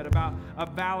we read about a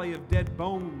valley of dead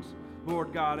bones.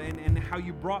 Lord God, and how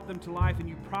you brought them to life, and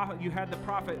you had the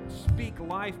prophet speak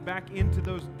life back into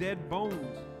those dead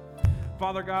bones.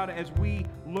 Father God, as we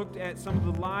looked at some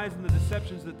of the lies and the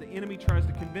deceptions that the enemy tries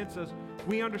to convince us,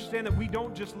 we understand that we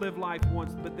don't just live life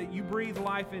once, but that you breathe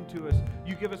life into us.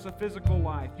 You give us a physical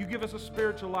life, you give us a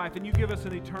spiritual life, and you give us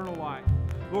an eternal life.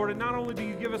 Lord, and not only do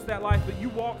you give us that life, but you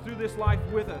walk through this life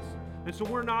with us. And so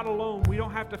we're not alone. We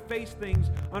don't have to face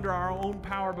things under our own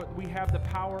power, but we have the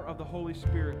power of the Holy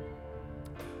Spirit.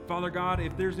 Father God,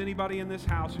 if there's anybody in this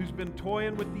house who's been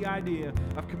toying with the idea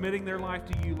of committing their life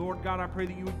to you, Lord God, I pray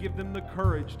that you would give them the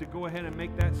courage to go ahead and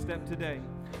make that step today.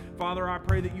 Father, I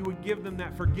pray that you would give them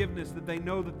that forgiveness that they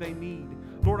know that they need.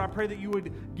 Lord, I pray that you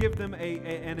would give them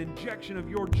an injection of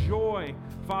your joy,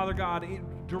 Father God,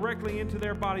 directly into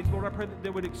their bodies. Lord, I pray that they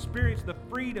would experience the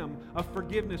freedom of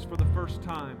forgiveness for the first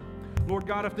time. Lord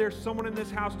God, if there's someone in this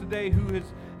house today who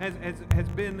has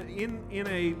been in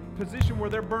a position where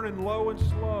they're burning low and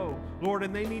slow, Lord,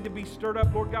 and they need to be stirred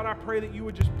up, Lord God, I pray that you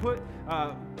would just put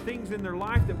things in their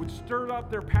life that would stir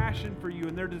up their passion for you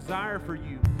and their desire for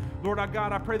you. Lord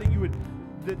God, I pray that you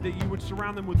would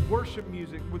surround them with worship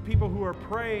music, with people who are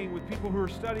praying, with people who are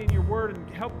studying your word, and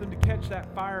help them to catch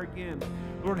that fire again.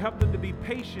 Lord, help them to be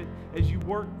patient as you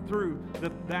work through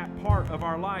that part of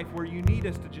our life where you need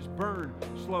us to just burn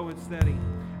slow and steady.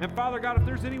 And Father God, if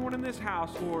there's anyone in this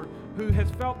house, Lord, who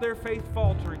has felt their faith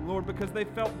faltering, Lord, because they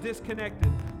felt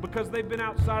disconnected, because they've been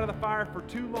outside of the fire for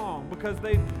too long, because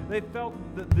they felt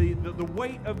the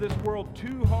weight of this world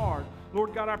too hard,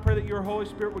 Lord God, I pray that your Holy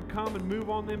Spirit would come and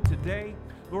move on them today.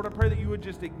 Lord, I pray that you would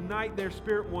just ignite their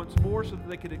spirit once more so that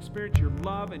they could experience your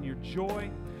love and your joy.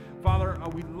 Father,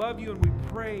 we love you, and we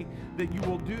pray that you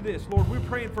will do this. Lord, we're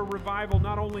praying for revival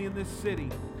not only in this city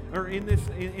or in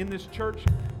this church,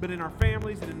 but in our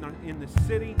families and in this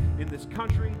city, in this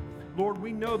country. Lord,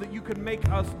 we know that you can make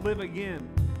us live again.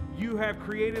 You have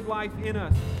created life in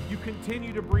us. You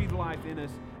continue to breathe life in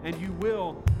us, and you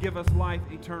will give us life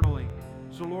eternally.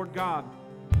 So, Lord God,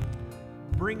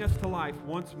 bring us to life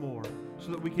once more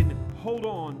so that we can hold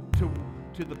on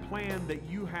to the plan that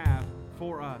you have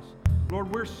for us.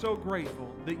 Lord, we're so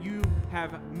grateful that you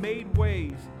have made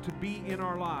ways to be in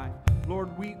our life. Lord,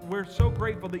 we're so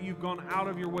grateful that you've gone out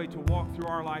of your way to walk through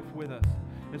our life with us.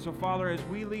 And so, Father, as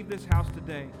we leave this house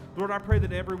today, Lord, I pray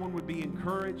that everyone would be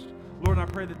encouraged. Lord, I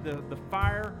pray that the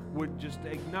fire would just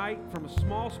ignite from a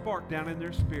small spark down in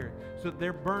their spirit so that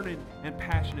they're burning and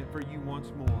passionate for you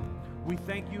once more. We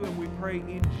thank you and we pray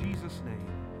in Jesus' name.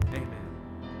 Amen.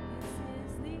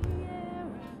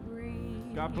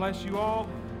 God bless you all.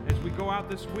 As we go out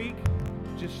this week,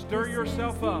 just stir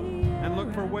yourself up and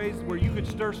look for ways where you could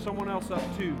stir someone else up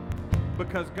too.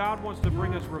 Because God wants to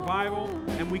bring us revival,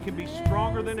 and we can be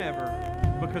stronger than ever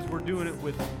because we're doing it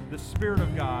with the Spirit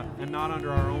of God and not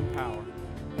under our own power.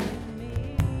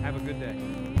 Have a good day.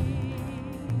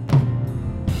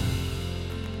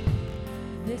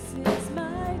 This is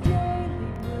my